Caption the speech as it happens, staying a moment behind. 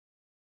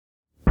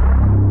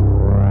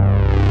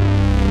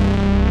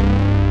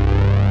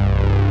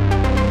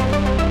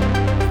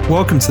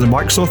Welcome to the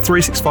Microsoft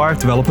 365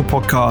 Developer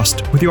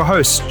Podcast with your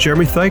hosts,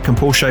 Jeremy Thake and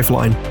Paul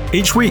Schaeflein.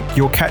 Each week,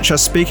 you'll catch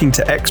us speaking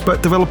to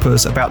expert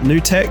developers about new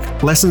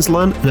tech, lessons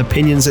learned, and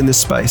opinions in this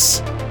space.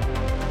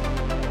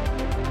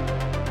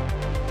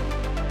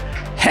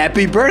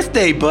 Happy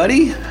birthday,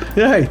 buddy.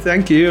 Hey,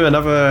 thank you.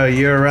 Another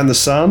year around the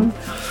sun.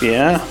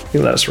 Yeah. I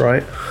think that's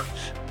right.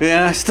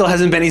 Yeah, still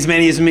hasn't been as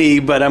many as me,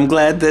 but I'm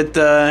glad that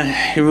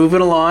you're moving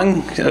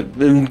along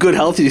in good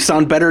health. You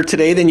sound better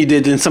today than you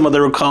did in some of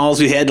the calls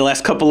we had the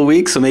last couple of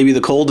weeks, so maybe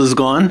the cold is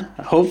gone.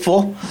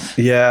 Hopeful.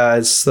 Yeah,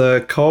 it's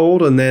the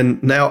cold and then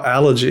now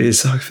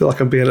allergies. I feel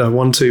like I'm being a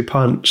 1-2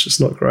 punch. It's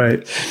not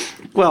great.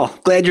 Well,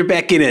 glad you're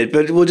back in it,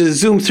 but we'll just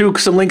zoom through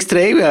some links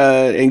today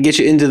and get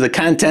you into the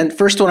content.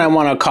 First one I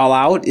want to call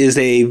out is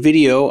a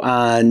video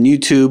on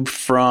YouTube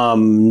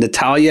from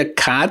Natalia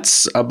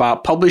Katz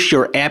about publish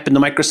your app in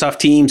the Microsoft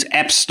Teams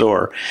App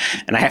Store.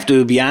 And I have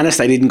to be honest,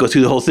 I didn't go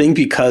through the whole thing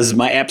because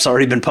my app's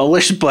already been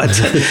published, but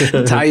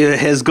Natalia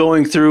is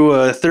going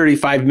through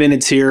 35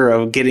 minutes here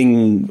of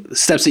getting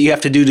steps that you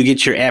have to do to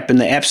get your app in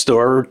the App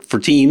Store for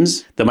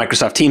Teams, the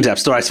Microsoft Teams App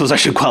Store. I suppose I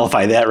should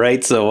qualify that,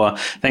 right? So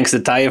thanks,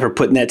 Natalia, for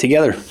putting that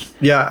together.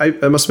 Yeah,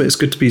 I must admit it's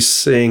good to be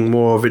seeing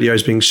more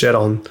videos being shared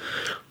on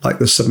like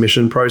the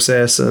submission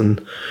process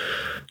and,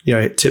 you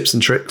know, tips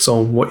and tricks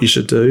on what you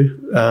should do,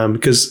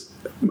 because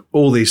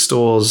all these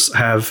stores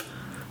have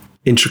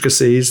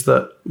intricacies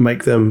that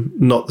make them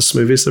not the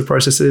smoothest of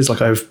processes.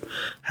 Like I've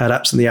had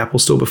apps in the Apple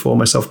Store before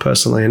myself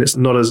personally, and it's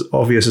not as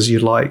obvious as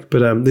you'd like,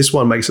 but this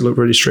one makes it look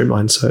really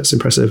streamlined, so it's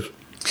impressive.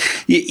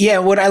 Yeah,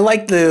 what I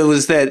liked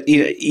was that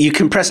you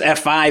can press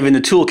F5 in the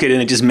toolkit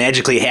and it just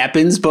magically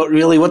happens. But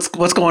really, what's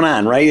going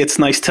on, right? It's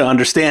nice to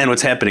understand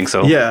what's happening.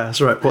 So yeah, that's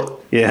right.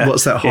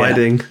 What's that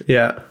hiding?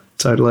 Yeah,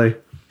 totally.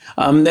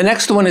 The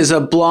next one is a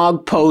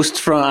blog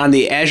post on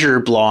the Azure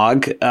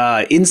blog,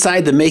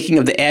 inside the making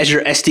of the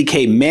Azure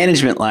SDK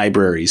management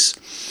libraries.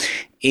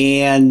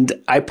 And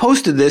I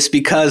posted this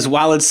because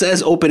while it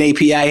says Open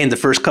API in the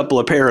first couple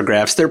of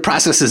paragraphs, their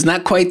process is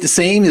not quite the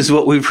same as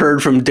what we've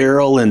heard from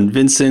Daryl and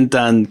Vincent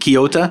on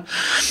Kyoto.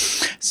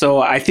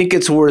 So I think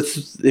it's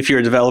worth, if you're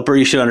a developer,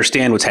 you should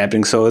understand what's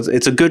happening. So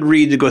it's a good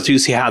read to go through,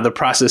 see how the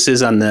process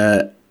is on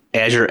the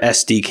Azure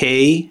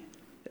SDK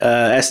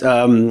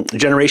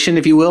generation,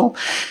 if you will,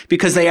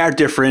 because they are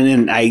different.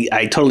 And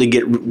I totally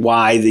get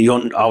why you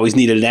don't always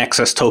need an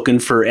access token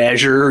for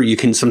Azure. You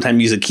can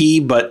sometimes use a key,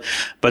 but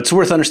it's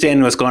worth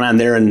understanding what's going on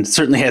there, and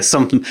certainly has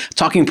some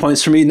talking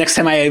points for me next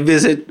time I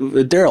visit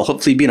Daryl.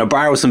 Hopefully be in a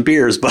bar with some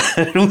beers, but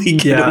we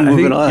get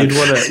moving on.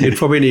 You'd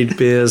probably need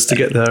beers to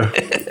get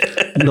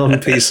the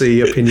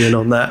non-PC opinion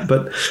on that.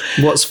 But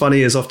what's funny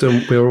is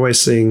often we're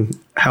always seeing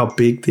how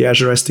big the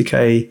Azure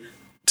SDK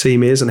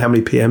team is and how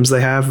many PMs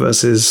they have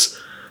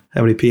versus how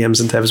many PMs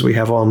and devs we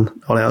have on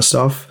our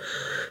stuff.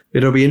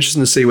 It'll be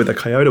interesting to see with the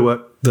Kyoto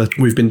work that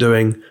we've been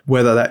doing,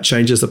 whether that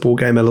changes the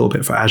ballgame a little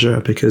bit for Azure,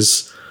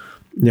 because,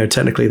 you know,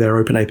 technically they're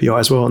open API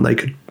as well, and they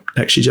could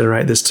actually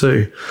generate this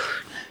too.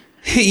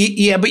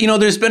 Yeah, but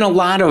there's been a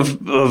lot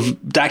of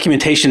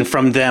documentation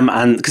from them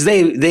on, because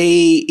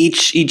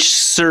each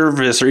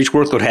service or each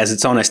workload has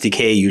its own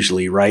SDK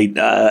usually, right?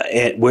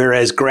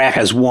 Whereas Graph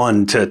has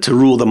one to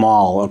rule them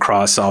all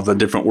across all the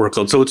different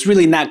workloads. So it's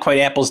really not quite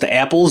apples to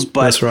apples,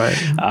 but that's right.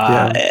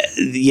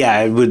 Yeah,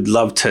 I would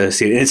love to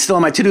see it. And it's still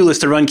on my to-do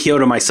list to run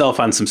Kyoto myself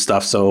on some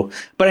stuff. So,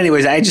 but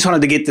anyways, I just wanted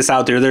to get this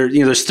out there.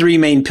 There's three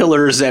main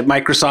pillars at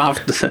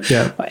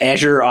Microsoft: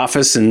 Azure,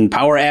 Office, and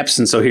Power Apps.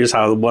 And so here's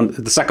how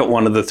the second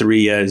one of the three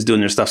is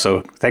doing their stuff.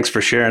 So thanks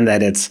for sharing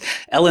that. It's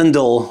Ellen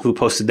Dole who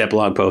posted that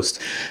blog post.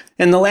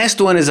 And the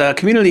last one is a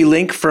community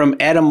link from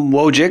Adam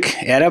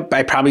Wojcik. Adam,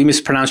 I probably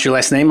mispronounced your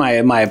last name.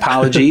 My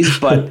apologies.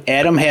 But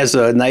Adam has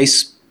a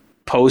nice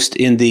post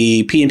in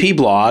the PNP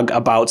blog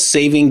about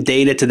saving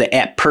data to the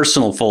app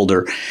personal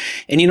folder.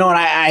 And you know what?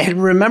 I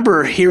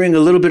remember hearing a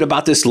little bit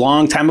about this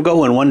long time ago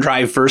when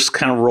OneDrive first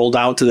kind of rolled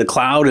out to the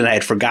cloud, and I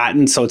had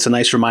forgotten. So it's a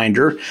nice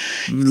reminder.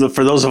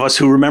 For those of us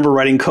who remember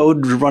writing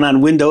code to run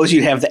on Windows,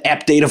 you'd have the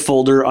app data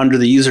folder under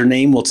the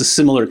username. Well, it's a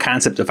similar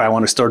concept if I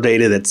want to store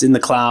data that's in the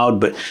cloud,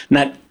 but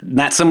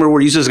not somewhere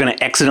where users are going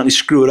to accidentally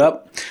screw it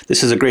up.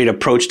 This is a great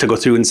approach to go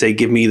through and say,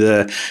 give me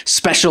the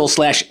special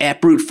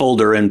 /app root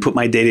folder and put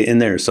my data in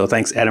there. So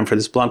thanks, Adam, for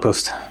this blog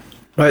post.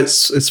 Right,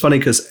 it's funny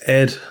because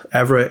Ed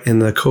Averett in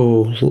the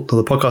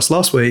podcast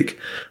last week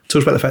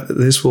talked about the fact that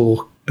this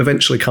will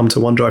eventually come to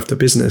OneDrive for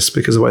Business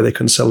because of the way they're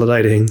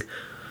consolidating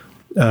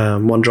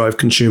OneDrive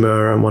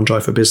Consumer and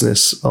OneDrive for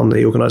Business on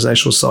the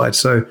organizational side.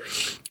 So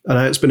I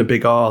know it's been a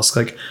big ask,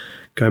 like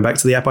going back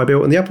to the app I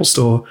built in the Apple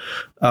Store,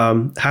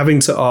 having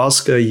to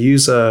ask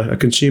a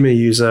consumer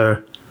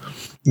user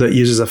that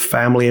uses a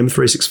family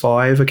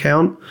M365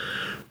 account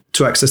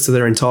to access to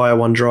their entire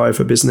OneDrive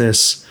for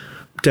Business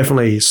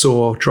definitely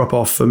saw drop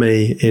off for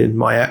me in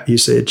my app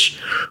usage.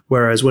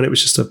 Whereas when it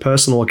was just a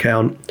personal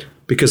account,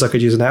 because I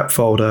could use an app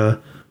folder,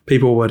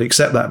 people would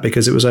accept that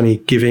because it was only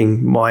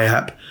giving my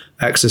app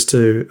access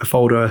to a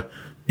folder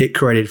it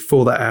created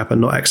for that app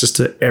and not access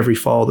to every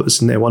file that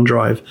was in their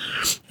OneDrive.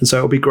 And so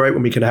it'll be great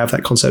when we can have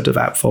that concept of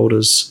app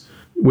folders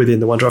within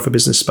the OneDrive for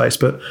Business space.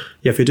 But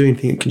yeah, if you're doing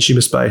anything in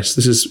consumer space,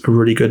 this is a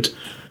really good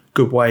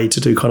way to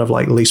do kind of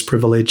like least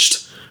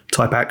privileged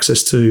type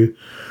access to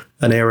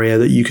an area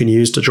that you can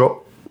use to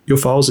drop your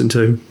files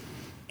into.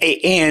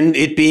 And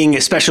it being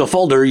a special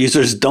folder,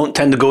 users don't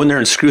tend to go in there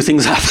and screw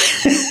things up.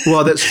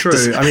 Well, that's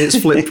true. I mean, it's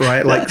flipped,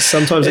 right? Like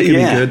sometimes it can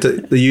be good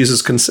that the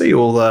users can see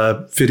all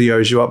the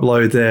videos you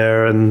upload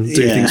there and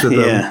do things with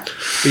them.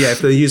 But yeah,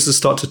 if the users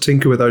start to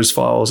tinker with those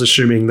files,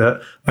 assuming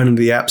that only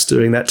the app's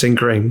doing that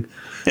tinkering,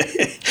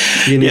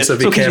 you need to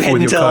be careful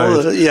with your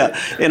code.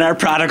 In our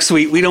product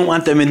suite, we don't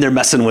want them in there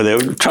messing with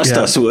it. Trust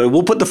us.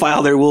 We'll put the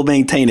file there. We'll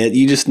maintain it.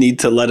 You just need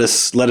to let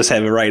us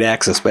have the right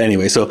access. But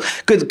anyway, so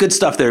good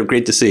stuff there.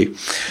 Great to see.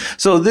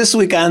 So this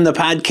week on the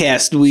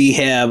podcast, we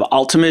have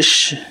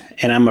Altimish.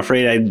 And I'm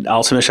afraid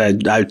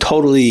I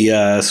totally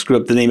screw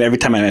up the name every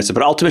time I mention it.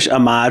 But Altimish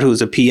Ahmad, who's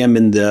a PM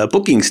in the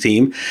bookings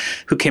team,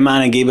 who came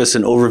on and gave us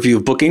an overview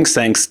of bookings.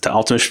 Thanks to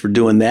Altimish for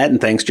doing that. And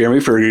thanks,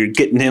 Jeremy, for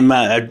getting him,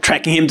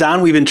 tracking him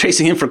down. We've been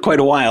chasing him for quite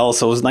a while.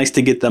 So it was nice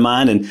to get them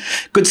on. And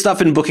good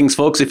stuff in bookings,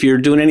 folks. If you're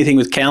doing anything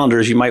with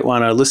calendars, you might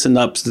want to listen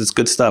up. It's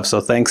good stuff. So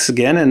thanks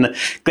again. And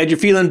glad you're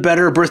feeling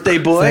better, birthday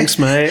boy. Thanks,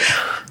 mate.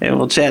 And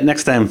we'll chat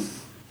next time.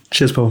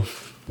 Cheers, Paul.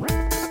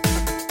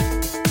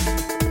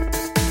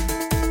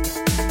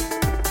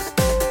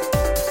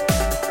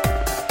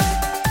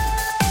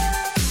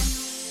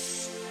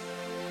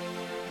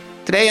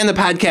 Today on the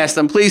podcast,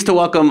 I'm pleased to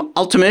welcome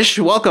Altimish.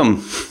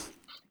 Welcome.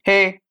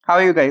 Hey, how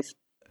are you guys?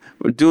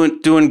 We're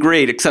doing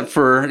great, except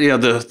for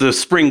the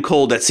spring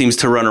cold that seems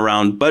to run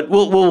around. But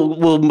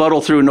we'll muddle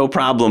through, no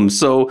problem.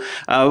 So,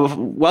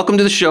 welcome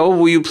to the show.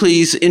 Will you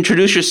please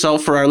introduce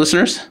yourself for our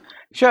listeners?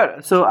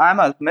 Sure. So I'm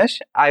Altimish.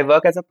 I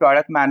work as a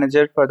product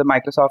manager for the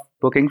Microsoft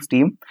Bookings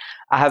team.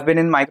 I have been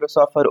in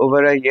Microsoft for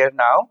over a year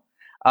now.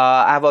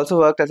 I have also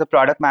worked as a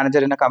product manager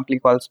in a company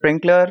called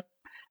Sprinklr,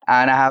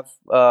 and I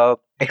have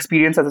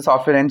experience as a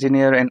software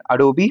engineer in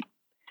Adobe.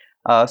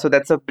 So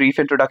that's a brief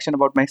introduction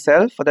about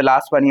myself. For the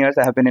last 1 year,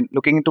 I have been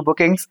looking into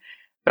bookings,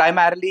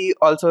 primarily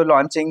also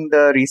launching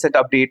the recent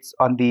updates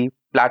on the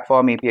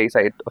platform API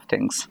side of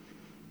things.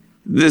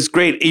 This is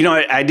great.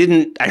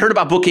 I heard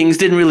about bookings,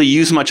 didn't really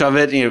use much of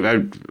it.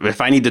 If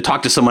I need to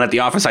talk to someone at the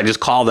office, I just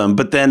call them.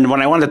 But then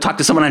when I wanted to talk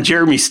to someone on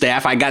Jeremy's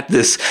staff, I got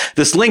this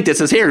link that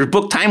says, "Here,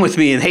 book time with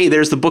me." And hey,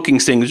 there's the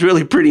bookings thing. It's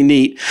really pretty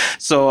neat.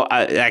 So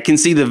I can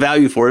see the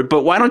value for it.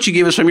 But why don't you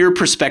give us, from your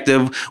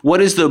perspective,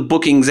 what is the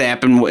bookings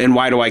app and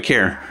why do I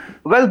care?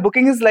 Well,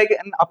 booking is like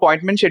an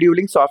appointment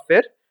scheduling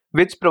software,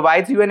 which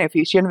provides you an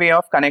efficient way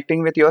of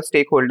connecting with your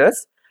stakeholders.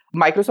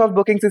 Microsoft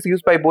Bookings is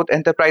used by both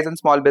enterprise and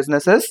small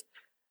businesses.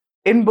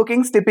 In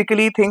bookings,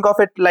 typically think of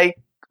it like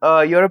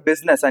you're a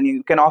business and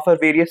you can offer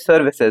various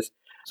services.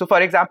 So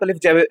for example, if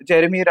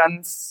Jeremy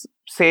runs,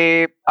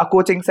 say, a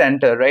coaching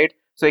center, right?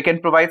 So he can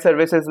provide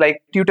services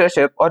like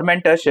tutorship or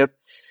mentorship.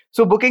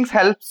 So bookings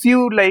helps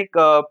you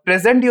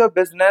present your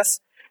business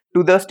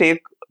to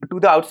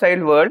the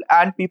outside world,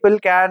 and people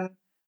can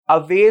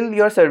avail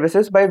your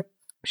services by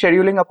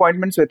scheduling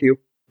appointments with you.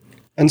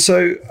 And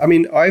so, I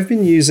mean, I've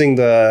been using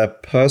the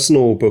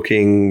personal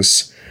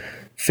bookings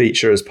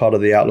feature as part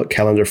of the Outlook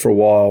calendar for a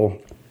while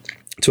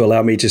to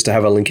allow me just to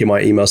have a link in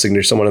my email signature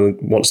if someone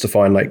wants to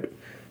find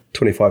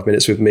 25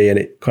 minutes with me, and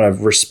it kind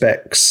of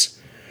respects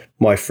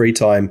my free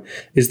time.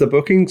 Is the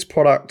bookings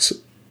product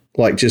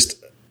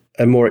just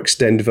a more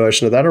extended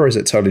version of that, or is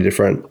it totally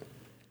different?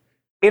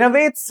 In a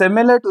way, it's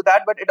similar to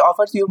that, but it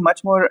offers you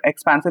much more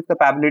expansive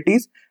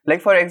capabilities.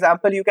 Like, for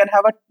example, you can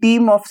have a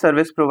team of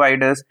service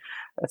providers.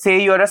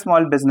 Say you're a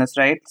small business,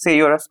 right? Say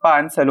you're a spa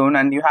and salon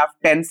and you have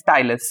 10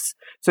 stylists.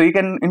 So you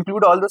can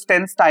include all those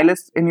 10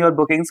 stylists in your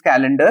bookings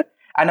calendar,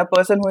 and a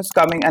person who is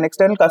coming, an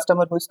external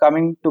customer who is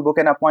coming to book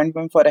an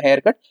appointment for a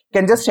haircut,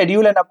 can just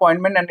schedule an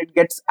appointment and it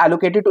gets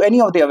allocated to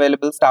any of the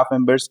available staff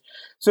members.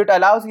 So it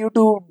allows you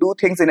to do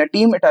things in a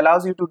team. It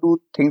allows you to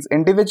do things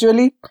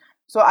individually.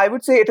 So I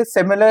would say it is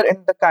similar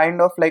in the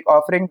kind of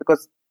offering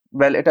because,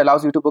 well, it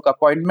allows you to book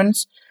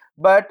appointments.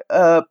 But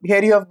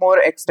here you have more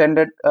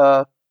extended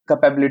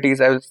capabilities,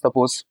 I would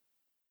suppose.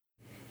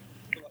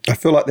 I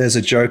feel like there's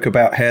a joke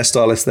about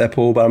hairstylists there,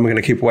 Paul, but I'm going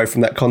to keep away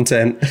from that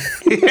content.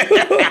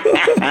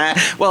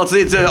 Well,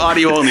 it's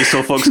audio only,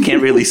 so folks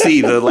can't really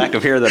see the lack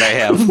of hair that I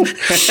have.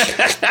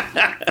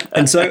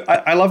 And so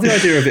I love the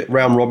idea of it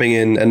round robbing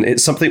in, and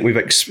it's something we've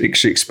actually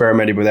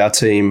experimented with our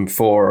team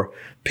for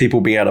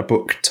people being able to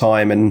book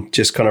time and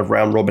just kind of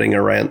round robbing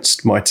around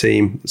my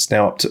team. It's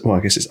now up to, I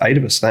guess it's 8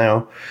 of us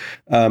now.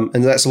 And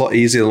that's a lot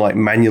easier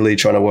than manually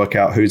trying to work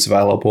out who's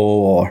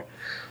available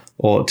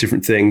or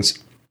different things.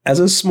 As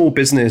a small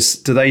business,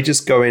 do they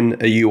just go in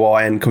a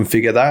UI and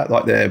configure that?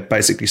 They're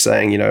basically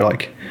saying,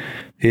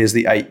 here's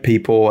the 8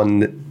 people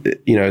and,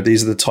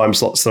 these are the time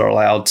slots that are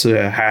allowed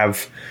to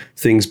have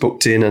things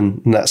booked in,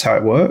 and that's how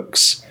it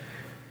works?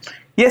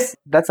 Yes,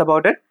 that's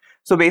about it.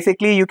 So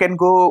basically, you can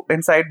go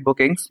inside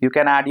bookings. You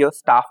can add your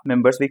staff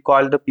members. We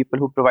call the people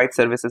who provide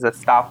services as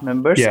staff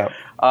members. Yeah.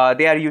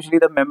 They are usually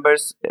the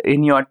members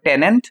in your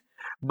tenant,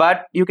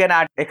 but you can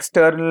add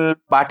external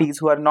parties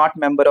who are not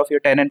member of your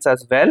tenants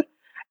as well.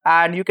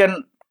 And you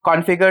can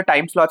configure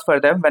time slots for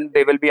them when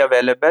they will be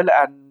available,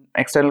 and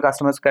external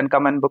customers can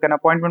come and book an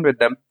appointment with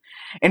them.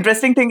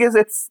 Interesting thing is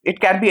it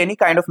can be any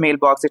kind of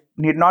mailbox. It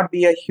need not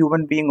be a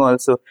human being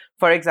also.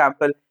 For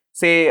example,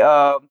 say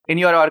in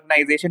your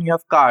organization you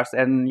have cars,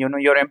 and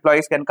your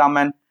employees can come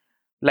and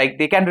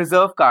they can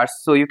reserve cars.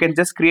 So you can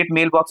just create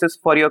mailboxes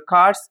for your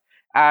cars,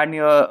 and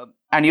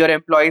your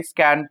employees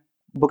can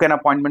book an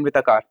appointment with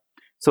a car.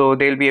 So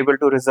they'll be able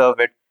to reserve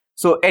it.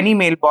 So any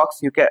mailbox,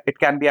 it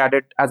can be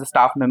added as a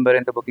staff member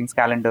in the bookings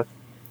calendar.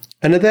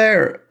 And are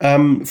there,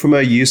 from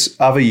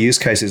other use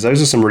cases,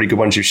 those are some really good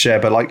ones you share,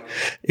 but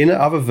in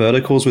other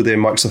verticals within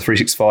Microsoft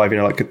 365,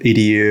 like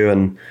EDU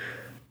and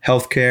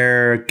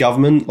healthcare,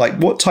 government,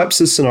 what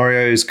types of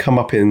scenarios come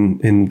up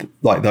in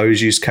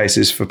those use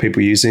cases for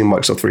people using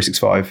Microsoft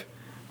 365?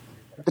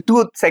 The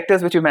two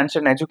sectors which you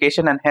mentioned,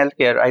 education and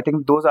healthcare, I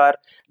think those are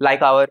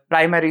our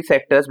primary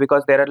sectors,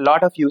 because there are a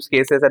lot of use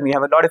cases, and we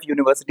have a lot of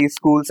universities,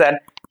 schools, and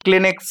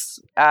clinics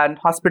and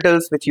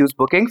hospitals which use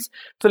bookings.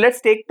 So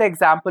let's take the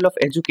example of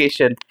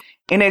education.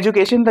 In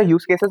education, the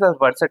use cases are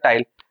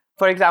versatile.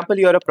 For example,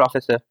 you're a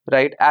professor,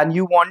 right? And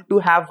you want to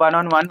have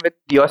one-on-one with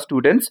your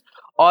students,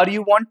 or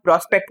you want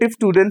prospective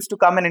students to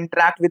come and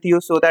interact with you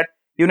so that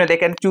they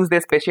can choose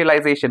their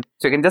specialization.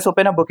 So you can just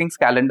open a bookings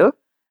calendar,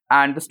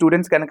 and the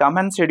students can come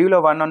and schedule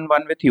a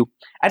one-on-one with you.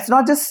 And it's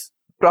not just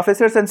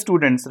professors and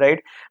students,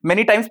 right?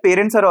 Many times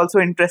parents are also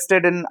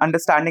interested in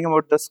understanding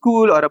about the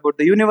school or about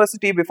the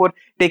university before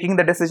taking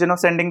the decision of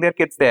sending their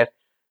kids there.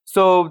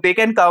 So they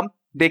can come.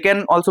 They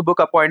can also book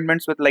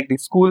appointments with the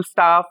school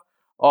staff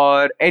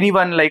or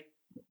anyone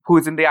who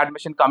is in the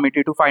admission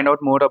committee to find out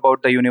more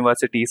about the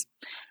universities.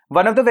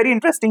 One of the very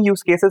interesting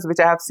use cases which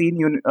I have seen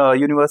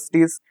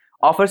universities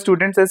offer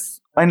students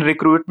is in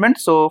recruitment.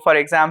 So for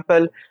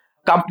example,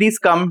 companies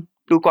come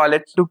to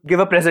college to give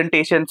a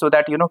presentation so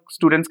that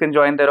students can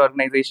join their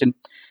organization.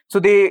 So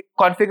they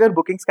configure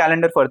bookings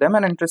calendar for them,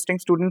 and interesting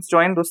students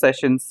join those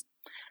sessions.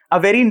 A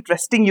very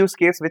interesting use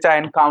case which I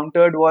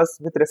encountered was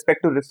with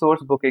respect to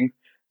resource booking.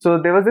 So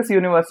there was this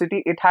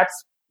university, it had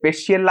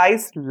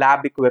specialized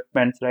lab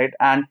equipment, right?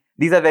 And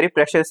these are very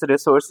precious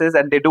resources,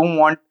 and they don't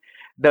want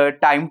the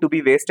time to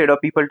be wasted or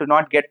people to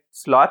not get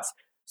slots.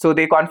 So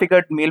they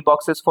configured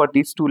mailboxes for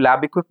these two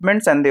lab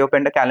equipments, and they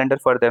opened a calendar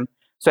for them.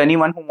 So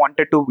anyone who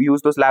wanted to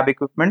use those lab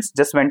equipments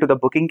just went to the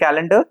booking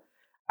calendar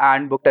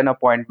and booked an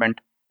appointment.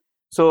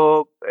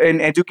 So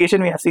in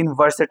education, we have seen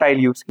versatile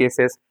use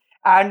cases.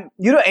 And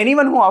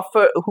anyone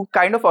who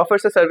kind of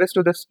offers a service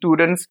to the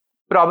students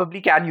probably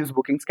can use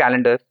bookings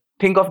calendar.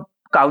 Think of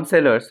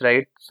counselors,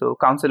 right? So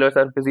counselors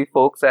are busy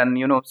folks, and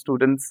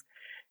students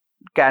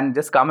can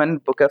just come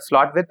and book a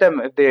slot with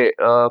them if they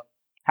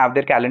have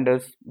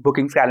their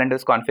bookings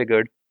calendars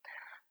configured.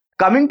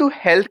 Coming to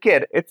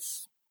healthcare,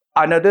 it's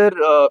another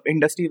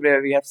industry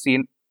where we have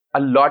seen a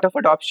lot of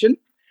adoption,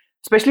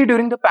 especially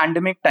during the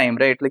pandemic time,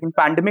 right? In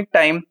pandemic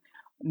time,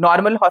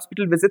 normal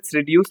hospital visits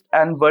reduced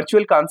and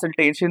virtual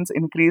consultations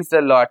increased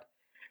a lot.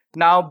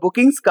 Now,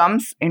 bookings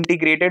comes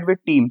integrated with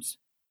Teams.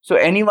 So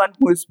anyone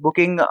who is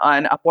booking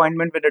an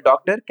appointment with a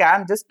doctor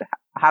can just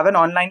have an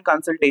online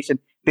consultation.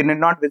 They need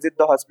not visit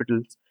the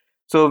hospitals.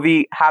 So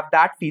we have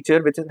that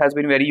feature, which has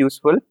been very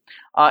useful.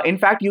 In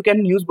fact, you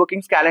can use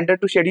bookings calendar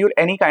to schedule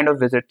any kind of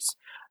visits.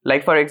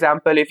 For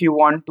example, if you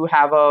want to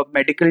have a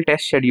medical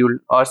test schedule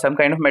or some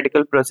kind of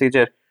medical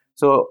procedure,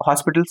 so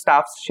hospital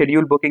staff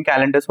schedule booking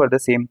calendars for the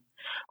same.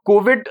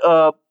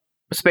 COVID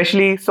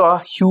especially saw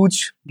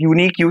huge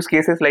unique use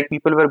cases, like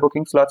people were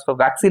booking slots for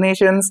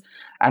vaccinations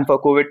and for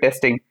COVID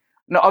testing.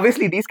 Now,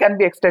 obviously, these can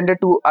be extended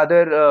to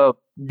other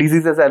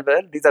diseases as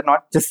well. These are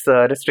not just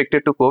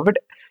restricted to COVID.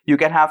 You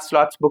can have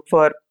slots booked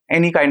for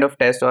any kind of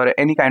test or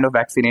any kind of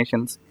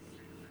vaccinations.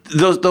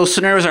 Those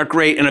scenarios are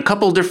great, and a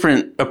couple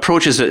different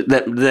approaches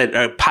that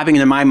are popping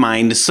into my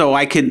mind. So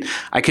I can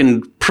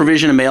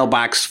provision a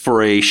mailbox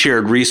for a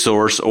shared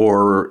resource,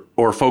 or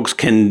folks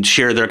can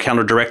share their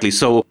calendar directly.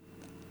 So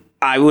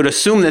I would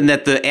assume then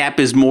that the app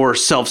is more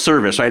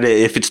self-service, right?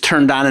 If it's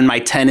turned on in my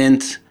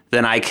tenant,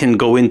 then I can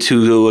go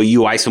into a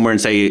UI somewhere and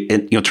say,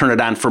 turn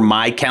it on for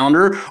my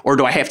calendar, or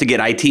do I have to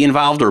get IT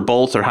involved, or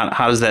both, or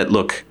how does that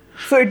look?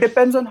 So it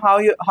depends on how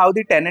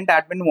the tenant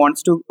admin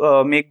wants to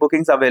make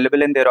bookings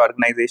available in their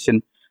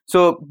organization.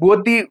 So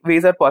both the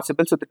ways are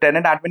possible. So the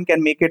tenant admin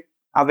can make it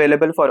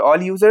available for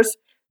all users.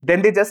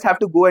 Then they just have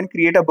to go and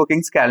create a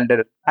bookings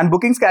calendar. And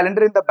bookings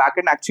calendar in the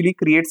backend actually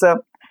creates a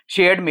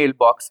shared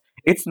mailbox.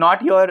 It's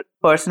not your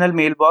personal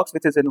mailbox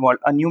which is involved.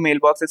 A new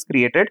mailbox is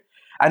created.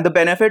 And the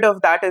benefit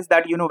of that is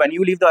that, when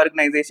you leave the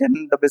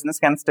organization, the business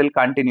can still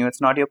continue.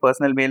 It's not your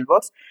personal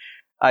mailbox.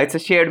 It's a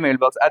shared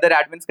mailbox. Other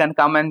admins can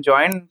come and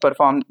join,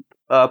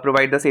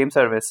 provide the same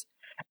service.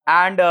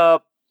 And tenant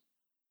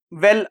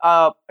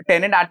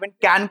admin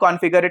can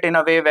configure it in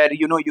a way where,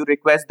 you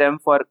request them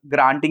for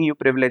granting you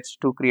privilege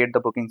to create the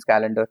bookings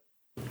calendar.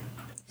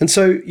 And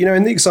so,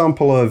 in the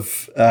example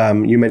of,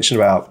 you mentioned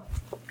about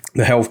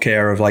the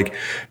healthcare of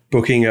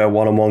booking a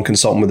one-on-one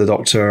consultant with a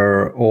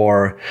doctor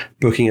or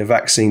booking a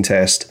vaccine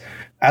test.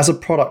 As a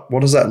product,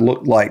 what does that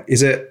look like?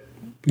 Is it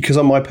because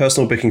on my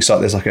personal booking site,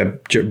 there's like a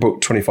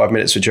book 25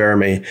 minutes for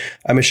Jeremy.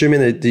 I'm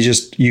assuming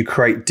that you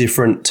create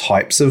different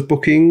types of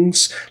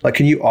bookings. Like,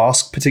 can you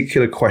ask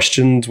particular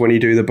questions when you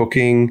do the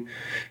booking?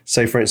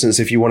 Say, for instance,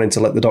 if you wanted to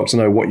let the doctor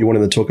know what you wanted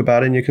to talk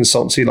about in your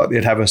consultancy, like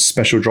they'd have a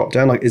special drop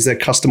down. Like, is there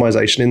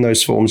customization in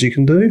those forms you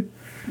can do?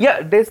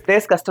 Yeah, there's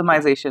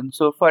customization.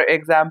 So, for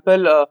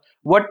example,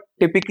 what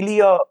typically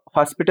a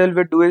hospital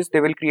would do is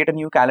they will create a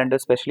new calendar,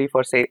 especially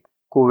for, say,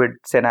 COVID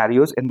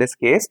scenarios in this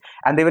case,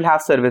 and they will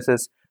have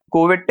services,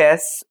 COVID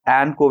tests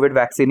and COVID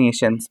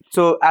vaccinations.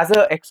 So as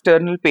an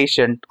external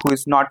patient who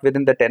is not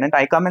within the tenant,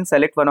 I come and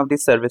select one of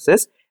these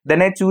services.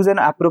 Then I choose an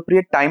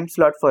appropriate time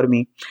slot for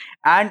me.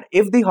 And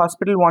if the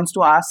hospital wants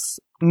to ask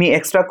me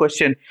extra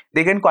question,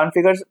 they can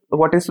configure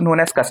what is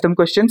known as custom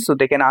questions. So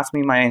they can ask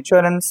me my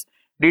insurance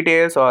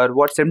details or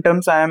what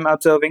symptoms I am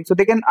observing. So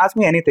they can ask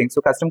me anything.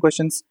 So custom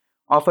questions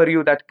offer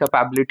you that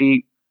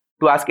capability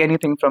to ask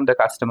anything from the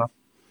customer.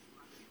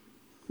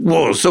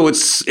 Whoa! So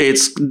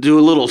it's do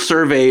a little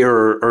survey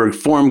or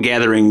form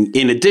gathering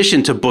in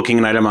addition to booking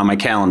an item on my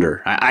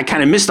calendar. I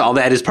kind of missed all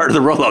that as part of the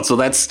rollout, so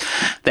that's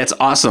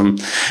awesome.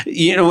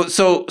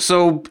 So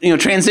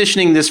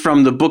transitioning this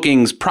from the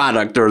bookings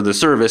product or the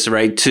service,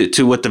 right,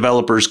 to what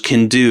developers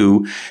can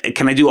do.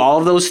 Can I do all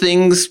of those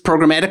things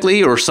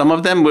programmatically, or some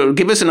of them?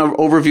 Give us an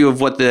overview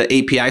of what the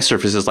API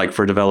surface is like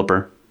for a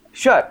developer.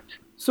 Sure.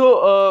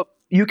 So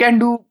you can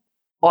do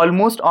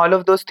almost all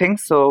of those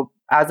things. So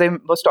as I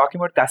was talking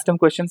about custom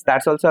questions,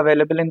 that's also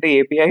available in the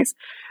APIs.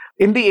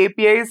 In the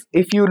APIs,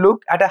 if you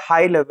look at a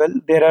high level,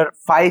 there are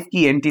 5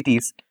 key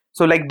entities.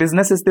 So like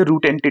business is the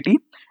root entity.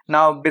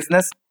 Now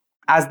business,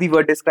 as the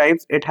word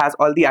describes, it has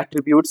all the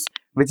attributes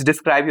which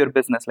describe your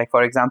business. Like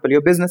for example,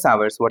 your business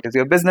hours, what is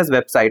your business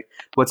website,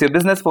 what's your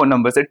business phone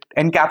numbers. It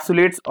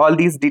encapsulates all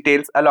these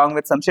details along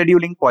with some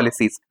scheduling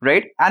policies,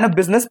 right? And a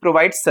business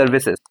provides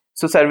services.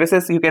 So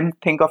services, you can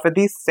think of it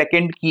the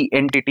second key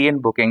entity in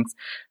bookings.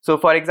 So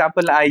for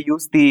example, I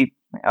use the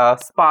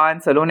spa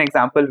and salon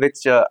example,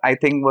 which I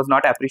think was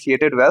not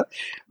appreciated well.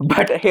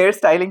 But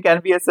hairstyling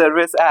can be a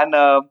service and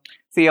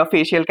say a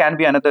facial can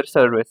be another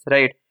service,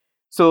 right?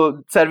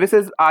 So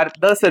services are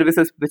the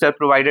services which are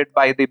provided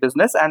by the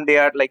business and they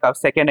are like our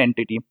second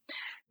entity.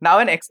 Now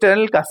an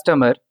external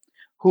customer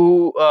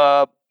who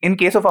in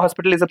case of a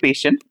hospital is a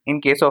patient,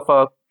 in case of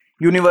a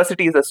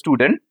university is a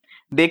student,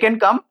 they can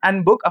come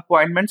and book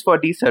appointments for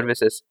these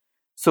services.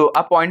 So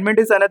appointment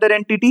is another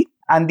entity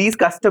and these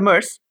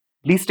customers,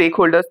 these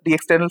stakeholders, the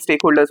external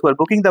stakeholders who are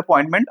booking the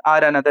appointment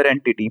are another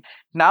entity.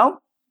 Now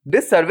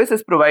this service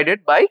is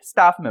provided by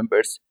staff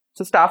members.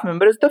 So staff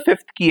member is the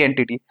 5th key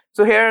entity.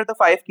 So here are the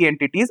 5 key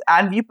entities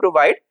and we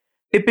provide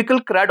typical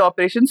CRUD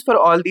operations for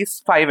all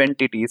these 5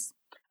 entities.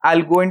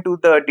 I'll go into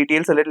the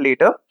details a little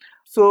later.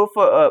 So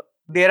for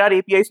there are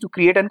APIs to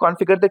create and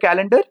configure the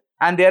calendar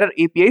and there are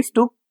APIs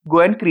to go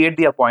and create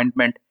the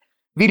appointment.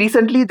 We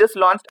recently just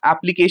launched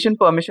application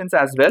permissions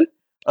as well.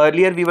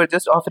 Earlier, we were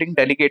just offering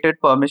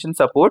delegated permission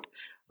support,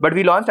 but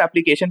we launched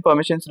application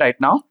permissions right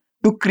now.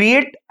 To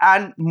create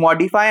and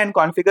modify and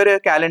configure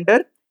a calendar,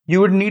 you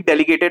would need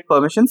delegated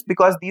permissions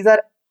because these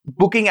are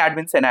booking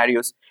admin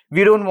scenarios.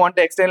 We don't want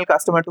the external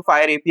customer to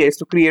fire APIs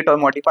to create or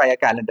modify a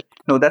calendar.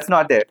 No, that's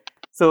not there.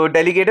 So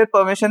delegated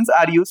permissions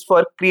are used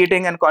for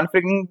creating and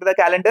configuring the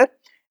calendar.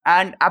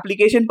 And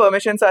application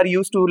permissions are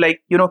used to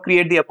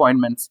create the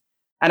appointments.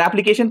 And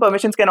application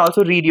permissions can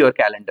also read your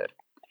calendar.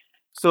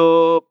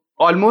 So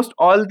almost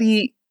all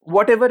the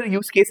whatever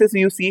use cases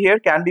you see here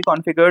can be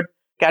configured,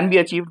 can be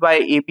achieved by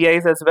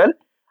APIs as well.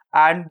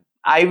 And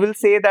I will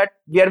say that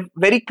we are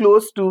very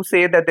close to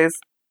say that there's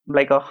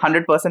like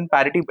 100%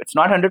 parity, but it's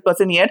not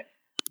 100% yet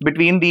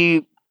between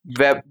the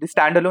web, the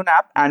standalone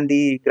app and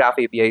the Graph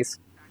APIs.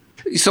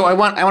 So I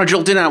want to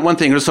drill in on one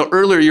thing. So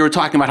earlier you were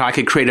talking about how I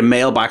could create a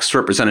mailbox to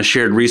represent a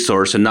shared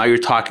resource, and now you're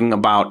talking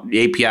about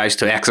APIs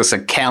to access a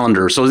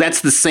calendar. So that's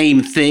the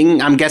same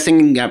thing, I'm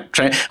guessing. I'm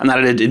not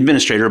an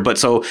administrator, but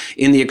so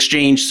in the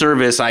Exchange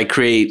service, I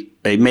create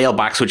a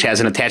mailbox which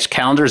has an attached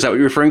calendar. Is that what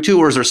you're referring to,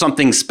 or is there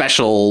something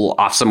special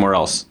off somewhere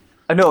else?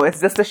 No,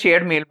 it's just a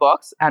shared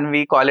mailbox, and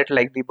we call it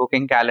like the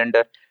booking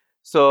calendar.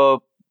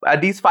 So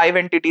these 5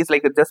 entities,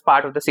 like it's just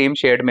part of the same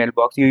shared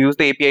mailbox. You use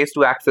the APIs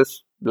to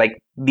access like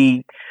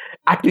the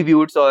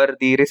attributes or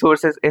the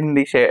resources in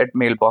the shared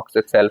mailbox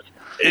itself.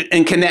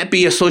 And can that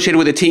be associated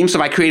with a team? So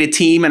if I create a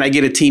team and I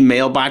get a team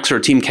mailbox or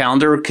a team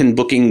calendar, can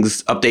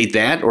bookings update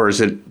that, or is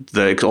it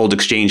the old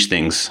Exchange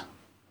things?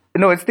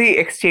 No, it's the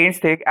Exchange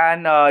thing,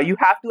 and you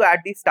have to add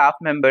the staff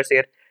members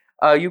here.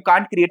 You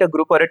can't create a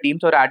group or a team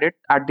or add it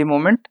at the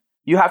moment.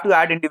 You have to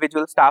add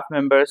individual staff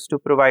members to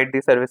provide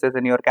the services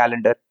in your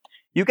calendar.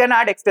 You can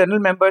add external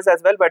members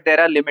as well, but there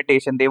are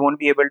limitations. They won't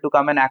be able to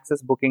come and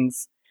access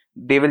bookings.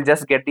 They will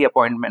just get the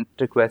appointment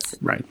requests.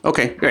 Right.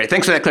 Okay. Great.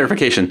 Thanks for that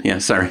clarification. Yeah,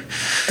 sorry.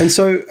 And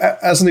so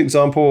as an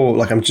example,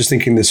 like I'm just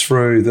thinking this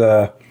through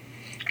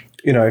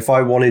if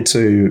I wanted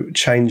to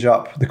change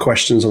up the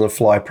questions on the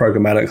fly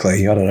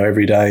programmatically, I don't know,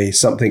 every day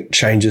something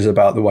changes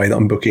about the way that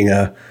I'm booking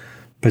a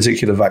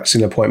particular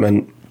vaccine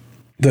appointment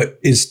that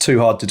is too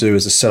hard to do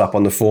as a setup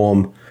on the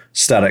form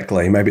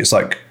statically. Maybe it's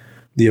like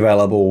the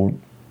available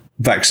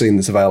vaccine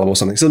that's available,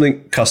 something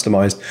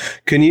customized.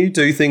 Can you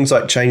do things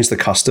like change the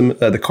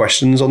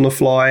questions on the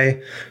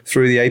fly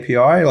through the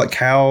API? Like,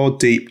 how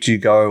deep do you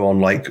go on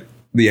like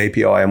the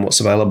API and what's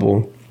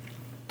available?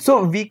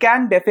 So we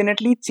can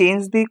definitely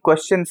change the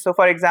questions. So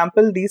for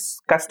example, these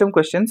custom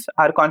questions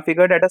are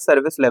configured at a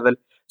service level.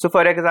 So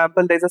for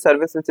example, there's a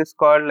service which is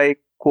called like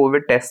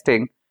COVID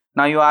testing.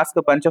 Now you ask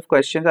a bunch of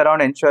questions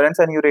around insurance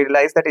and you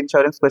realize that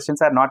insurance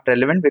questions are not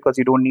relevant because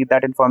you don't need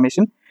that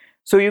information.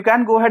 So you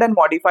can go ahead and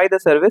modify the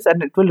service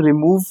and it will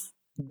remove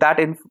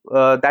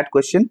that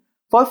question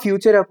for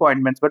future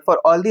appointments. But for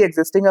all the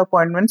existing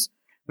appointments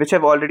which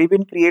have already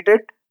been created,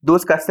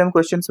 those custom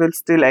questions will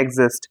still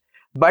exist.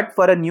 But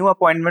for a new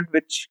appointment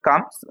which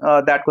comes,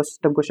 that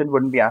custom question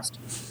wouldn't be asked.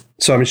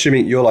 So I'm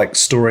assuming you're like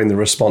storing the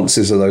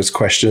responses of those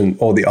questions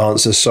or the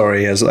answers,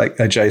 as like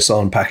a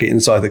JSON packet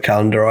inside the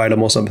calendar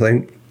item or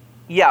something.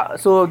 Yeah,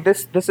 so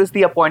this is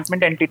the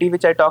appointment entity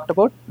which I talked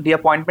about. The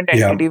appointment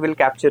entity will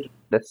capture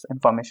this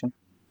information.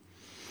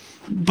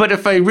 But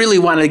if I really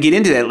want to get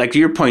into that, like to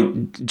your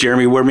point,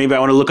 Jeremy, where maybe I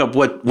want to look up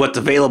what's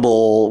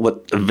available,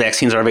 what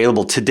vaccines are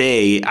available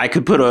today, I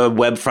could put a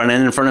web front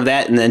end in front of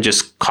that and then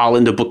just call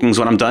into bookings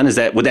when I'm done.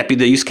 Would that be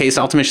the use case,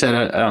 Altimish,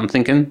 that I'm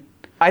thinking?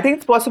 I think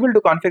it's possible to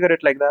configure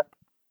it like that.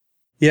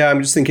 Yeah,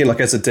 I'm just thinking like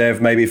as a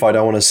dev, maybe if I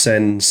don't want to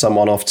send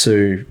someone off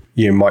to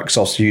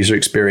Microsoft's user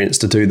experience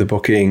to do the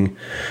booking,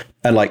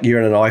 and like you're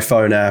in an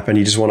iPhone app and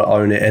you just want to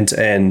own it end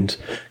to end,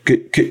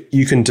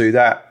 you can do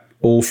that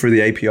all through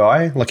the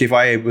API. Like if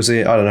I was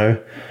in, I don't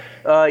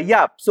know.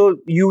 Yeah, so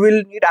you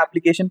will need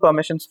application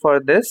permissions for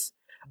this.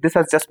 This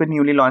has just been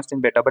newly launched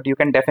in beta, but you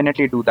can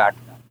definitely do that.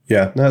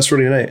 Yeah, no, that's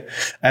really neat.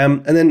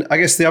 And then I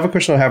guess the other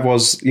question I have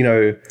was,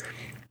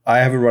 I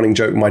have a running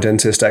joke with my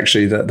dentist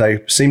actually that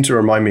they seem to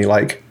remind me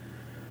like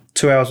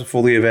 2 hours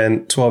before the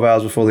event, 12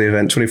 hours before the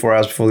event, 24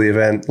 hours before the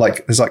event.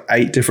 Like there's like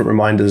 8 different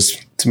reminders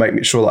to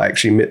make sure that I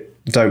actually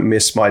don't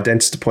miss my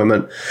dentist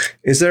appointment.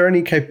 Is there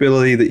any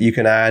capability that you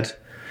can add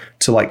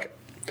to like,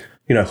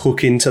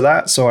 hook into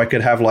that so I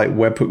could have like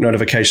webhook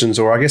notifications,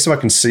 or I guess if I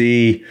can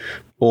see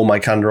all my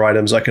calendar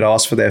items, I could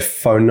ask for their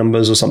phone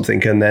numbers or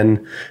something and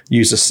then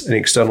use an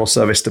external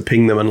service to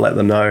ping them and let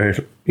them know,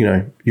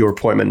 your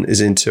appointment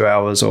is in 2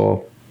 hours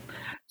or...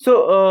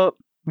 So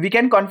we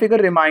can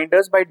configure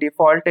reminders by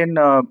default in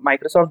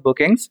Microsoft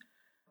Bookings.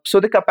 So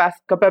the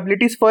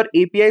capabilities for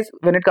APIs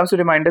when it comes to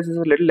reminders is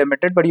a little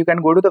limited, but you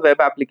can go to the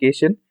web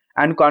application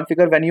and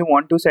configure when you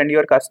want to send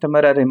your customer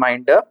a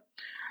reminder.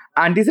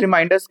 And these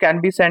reminders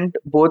can be sent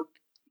both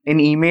in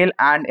email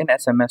and in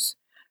SMS.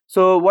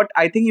 So what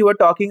I think you were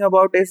talking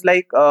about is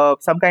like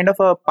some kind of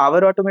a Power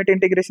Automate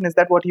integration. Is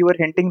that what you were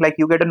hinting? Like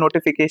you get a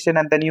notification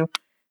and then you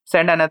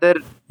send another...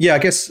 Yeah, I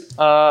guess.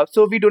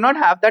 So we do not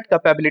have that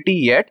capability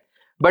yet,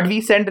 but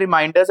we send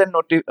reminders and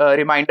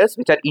reminders,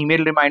 which are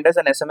email reminders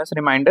and SMS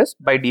reminders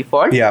by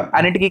default. Yeah.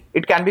 And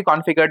it can be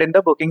configured in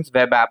the Bookings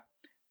web app.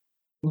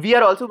 We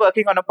are also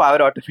working on a Power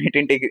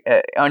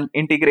Automate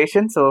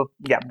integration. So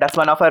yeah, that's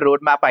one of our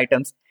roadmap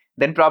items.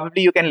 Then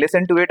probably you can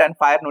listen to it and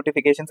fire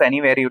notifications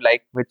anywhere you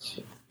like.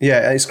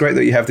 Yeah, it's great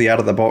that you have the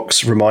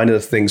out-of-the-box reminder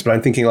things, but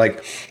I'm thinking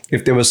like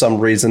if there was some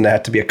reason there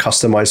had to be a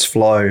customized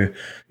flow,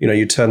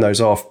 you turn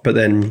those off, but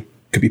then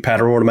it could be Power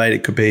Automate,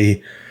 it could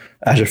be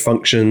Azure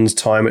Functions,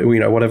 time,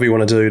 whatever you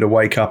want to do to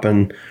wake up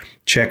and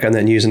check and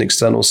then use an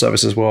external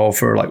service as well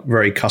for like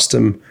very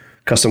custom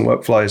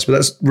workflows. But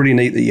that's really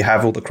neat that you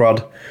have all the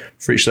CRUD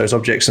for each of those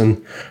objects,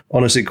 and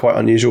honestly quite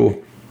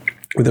unusual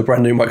with a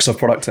brand new Microsoft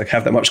product to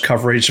have that much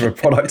coverage of a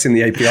product in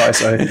the API.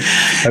 So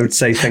I would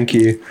say thank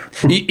you.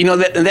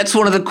 That's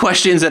one of the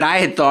questions that I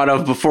had thought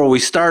of before we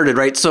started,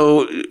 right?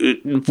 So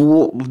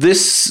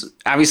this,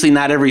 obviously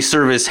not every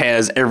service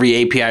has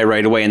every API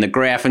right away in the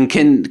graph. And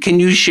can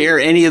you share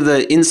any of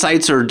the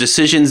insights or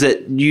decisions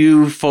that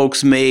you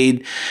folks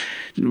made?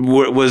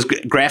 Was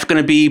Graph going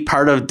to be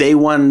part of day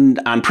one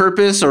on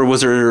purpose, or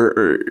was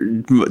there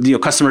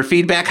customer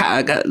feedback?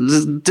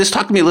 Just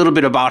talk to me a little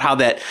bit about how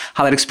that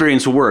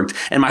experience worked.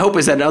 And my hope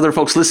is that other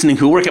folks listening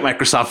who work at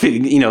Microsoft,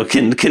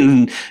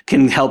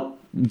 can help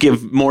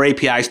give more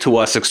APIs to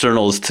us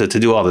externals to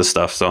do all this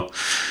stuff. So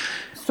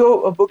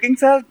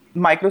Bookings has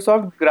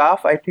Microsoft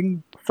Graph, I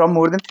think, from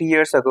more than 3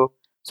 years ago.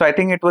 So I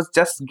think it was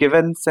just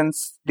given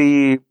since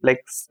the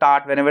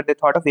start. Whenever they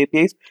thought of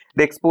APIs,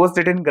 they exposed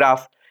it in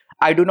Graph.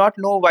 I do not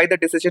know why the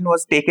decision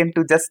was taken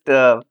to just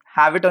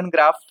have it on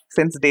Graph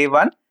since day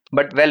one,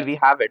 but well, we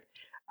have it.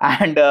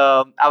 And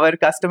our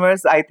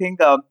customers, I think,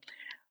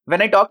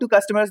 when I talk to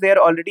customers, they are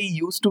already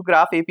used to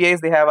Graph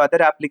APIs. They have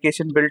other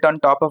application built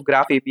on top of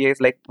Graph APIs.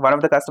 Like one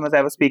of the customers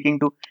I was speaking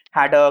to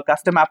had a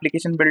custom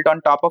application built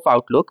on top of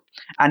Outlook,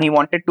 and they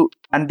wanted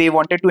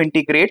to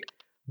integrate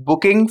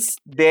Bookings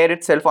there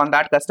itself on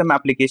that custom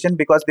application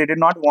because they did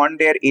not want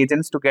their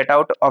agents to get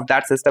out of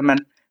that system,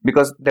 and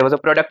because there was a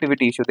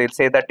productivity issue. They'd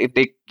say that if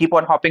they keep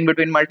on hopping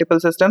between multiple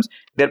systems,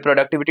 their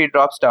productivity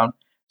drops down.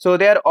 So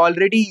they are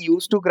already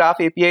used to Graph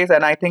APIs,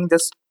 and I think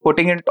just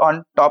putting it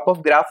on top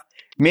of Graph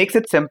makes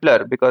it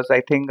simpler because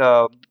I think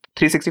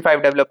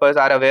 365 developers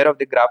are aware of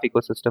the graph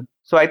ecosystem.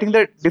 So I think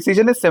the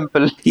decision is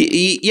simple.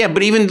 Yeah,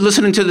 but even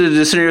listening to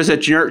the scenarios that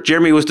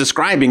Jeremy was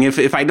describing,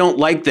 if I don't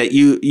like that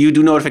you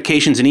do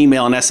notifications and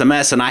email and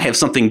SMS and I have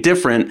something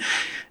different,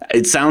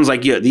 it sounds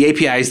like the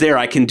API is there.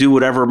 I can do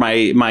whatever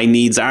my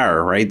needs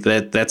are, right?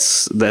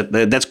 That's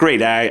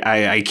great.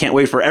 I can't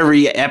wait for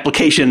every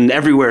application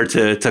everywhere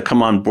to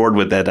come on board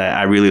with that.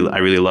 I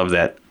really love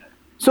that.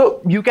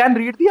 So you can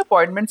read the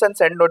appointments and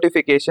send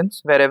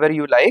notifications wherever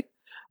you like.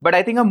 But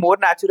I think a more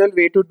natural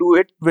way to do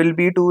it will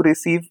be to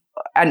receive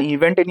an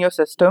event in your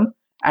system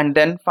and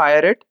then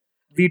fire it.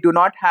 We do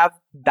not have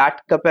that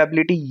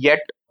capability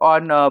yet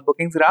on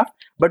Bookings Graph,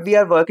 but we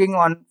are working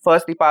on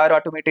first the Power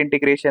Automate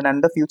integration,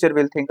 and the future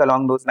will think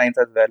along those lines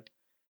as well,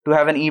 to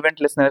have an event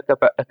listener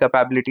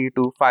capability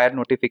to fire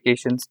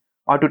notifications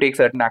or to take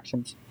certain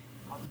actions.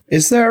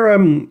 Is there,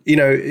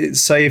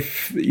 say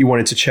if you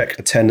wanted to check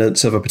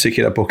attendance of a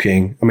particular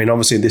booking, I mean,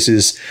 obviously this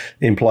is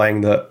implying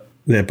that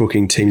they're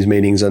booking Teams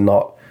meetings and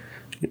not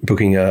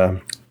booking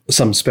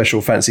some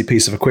special fancy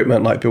piece of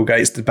equipment like Bill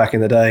Gates did back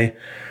in the day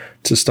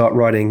to start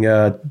writing,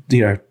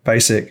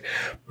 BASIC.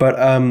 But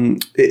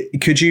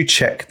could you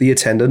check the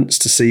attendance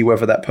to see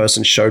whether that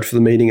person showed for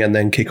the meeting and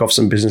then kick off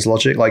some business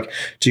logic? Like,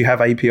 do you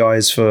have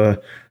APIs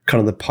for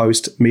kind of the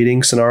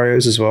post-meeting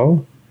scenarios as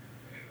well?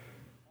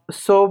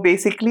 So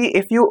basically,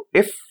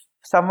 if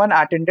someone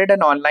attended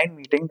an online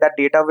meeting, that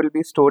data will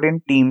be stored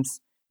in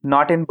Teams,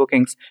 not in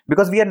Bookings,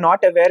 because we are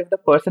not aware if the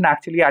person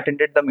actually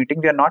attended the meeting.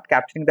 We are not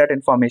capturing that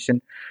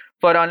information.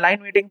 For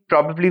online meeting,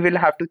 probably we'll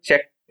have to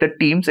check the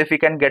Teams if we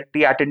can get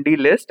the attendee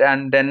list,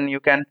 and then you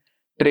can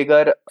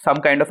trigger some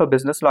kind of a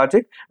business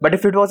logic. But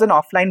if it was an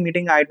offline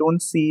meeting, I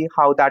don't see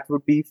how that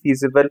would be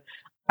feasible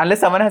unless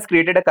someone has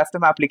created a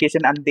custom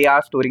application and they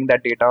are storing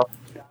that data.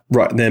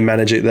 Right, then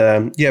manage it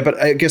there. Yeah,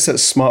 but I guess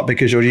that's smart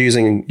because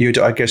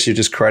I guess you're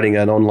just creating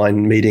an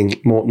online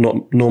meeting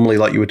not normally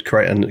like you would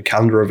create a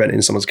calendar event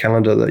in someone's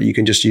calendar, that you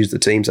can just use the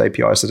Teams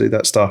APIs to do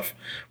that stuff,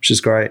 which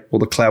is great. Or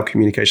the cloud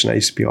communication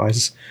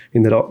APIs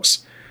in the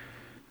docs.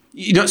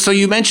 So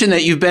you mentioned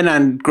that you've been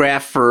on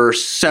Graph for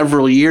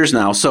several years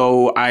now.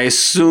 So I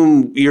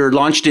assume you're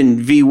launched in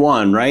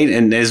V1, right?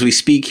 And as we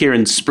speak here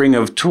in spring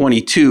of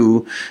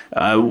 22,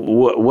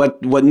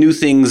 what new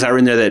things are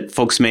in there that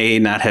folks may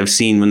not have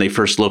seen when they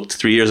first looked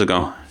 3 years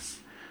ago?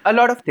 A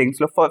lot of things.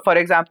 For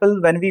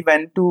example, when we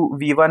went to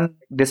V1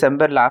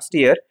 December last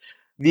year,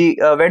 we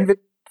went with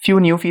few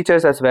new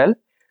features as well.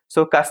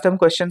 So custom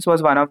questions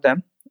was one of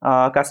them.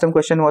 Custom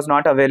question was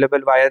not available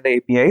via the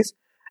APIs.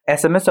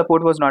 SMS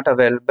support was not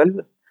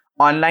available.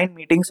 Online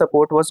meeting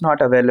support was not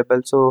available.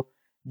 So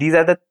these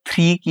are the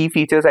three key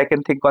features I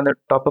can think on the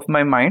top of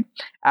my mind.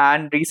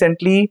 And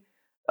recently,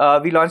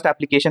 we launched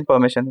application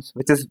permissions,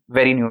 which is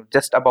very new.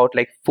 Just about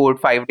like 4 or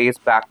 5 days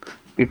back,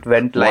 it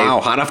went live. Wow,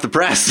 hot off the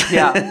press.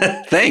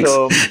 Yeah. Thanks.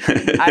 So,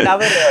 and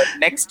our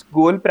next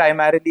goal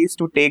primarily is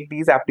to take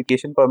these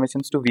application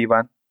permissions to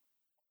V1.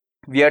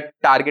 We are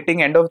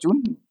targeting end of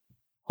June.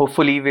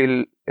 Hopefully,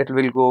 it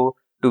will go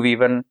to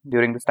V1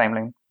 during this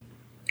timeline.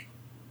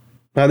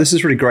 No, this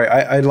is really great.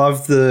 I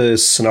love the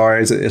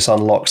scenarios that this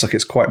unlocks. Like,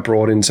 it's quite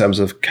broad in terms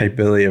of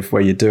capability of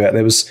where you do it.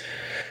 There's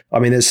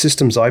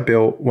systems I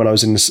built when I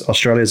was in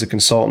Australia as a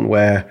consultant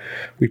where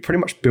we pretty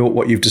much built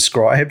what you've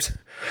described.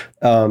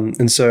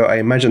 And so I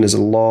imagine there's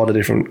a lot of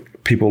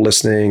different people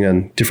listening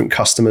and different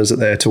customers that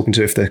they're talking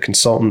to if they're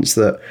consultants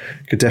that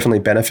could definitely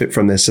benefit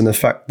from this. And the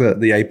fact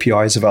that the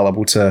API is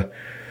available to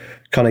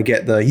kind of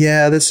get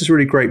this is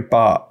really great,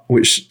 but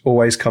which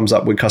always comes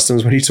up with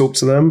customers when you talk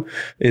to them,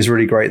 is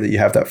really great that you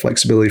have that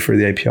flexibility through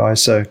the API.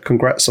 So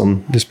congrats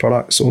on this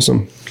product. It's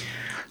awesome.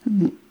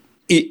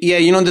 Yeah,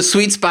 the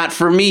sweet spot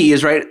for me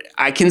is, right,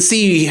 I can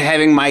see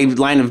having my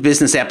line of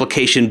business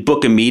application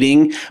book a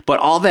meeting, but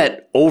all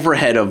that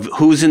overhead of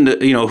who's in the,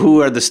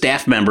 who are the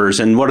staff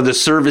members and what are the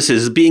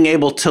services, being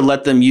able to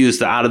let them use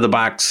the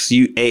out-of-the-box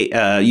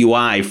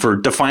UI for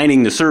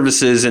defining the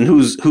services and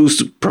who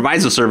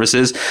provides the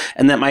services,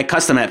 and that my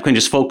custom app can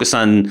just focus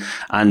on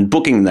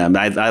booking them.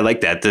 I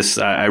like that.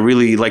 I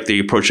really like the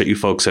approach that you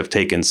folks have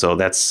taken. So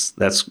that's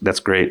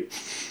great.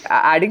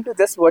 Adding to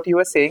this, what you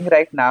were saying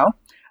right now,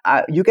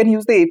 you can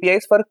use the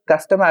APIs for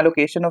custom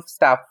allocation of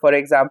staff. For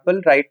example,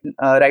 right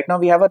now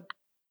we have a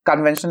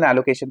conventional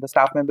allocation. The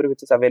staff member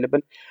which is available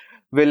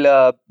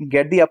will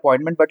get the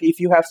appointment. But if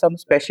you have some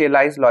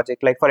specialized logic,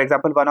 like for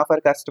example, one of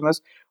our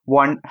customers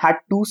had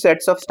 2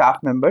 sets of staff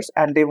members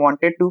and they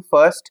wanted to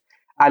first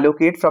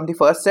allocate from the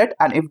first set.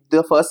 And if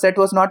the first set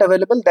was not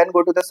available, then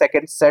go to the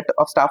second set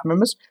of staff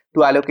members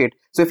to allocate.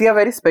 So if you have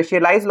very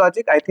specialized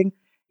logic, I think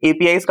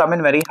APIs come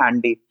in very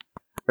handy.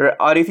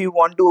 Or if you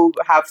want to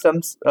have some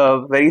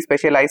very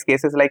specialized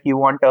cases, like you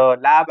want a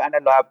lab and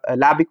a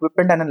lab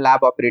equipment and a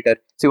lab operator.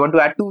 So you want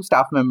to add 2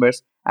 staff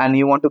members and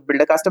you want to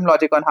build a custom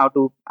logic on how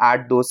to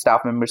add those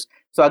staff members.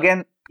 So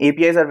again,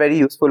 APIs are very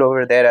useful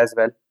over there as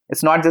well.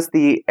 It's not just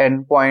the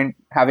endpoint,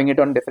 having it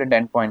on different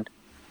endpoint.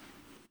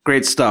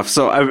 Great stuff.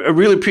 So I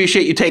really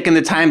appreciate you taking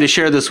the time to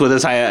share this with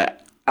us.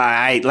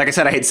 like I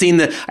said, I had seen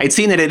that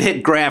it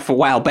hit Graph a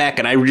while back,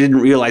 and I didn't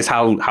realize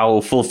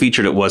how full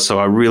featured it was. So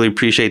I really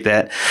appreciate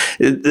that.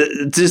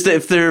 Just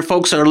if there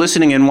folks are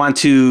listening and want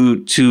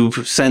to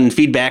send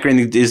feedback or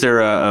anything, is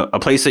there a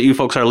place that you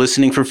folks are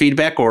listening for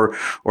feedback, or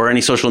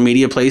any social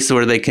media place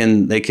where they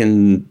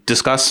can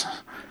discuss?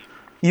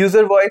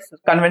 User voice,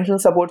 conventional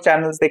support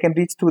channels. They can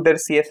reach through their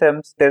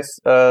CSMs,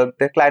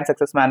 their client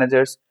success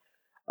managers.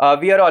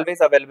 We are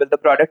always available. The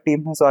product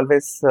team is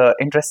always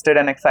interested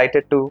and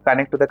excited to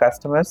connect to the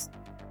customers.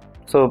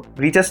 So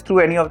reach us through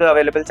any of the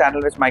available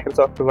channels which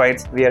Microsoft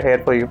provides. We are here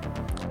for you.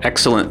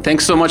 Excellent.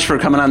 Thanks so much for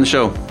coming on the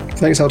show.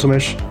 Thanks,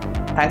 Altamesh.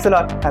 Thanks a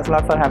lot. Thanks a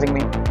lot for having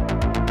me.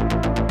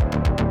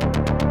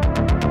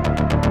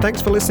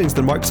 Thanks for listening to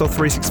the Microsoft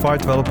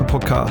 365 Developer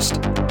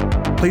Podcast.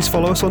 Please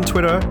follow us on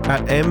Twitter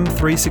at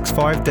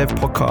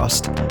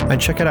M365DevPodcast and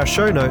check out our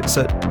show notes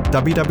at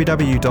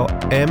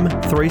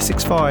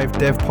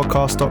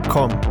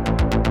www.m365devpodcast.com.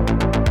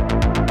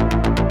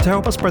 To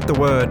help us spread the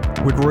word,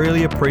 we'd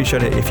really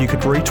appreciate it if you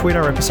could retweet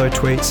our episode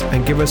tweets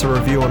and give us a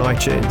review on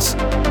iTunes.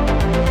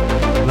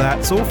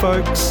 That's all,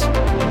 folks.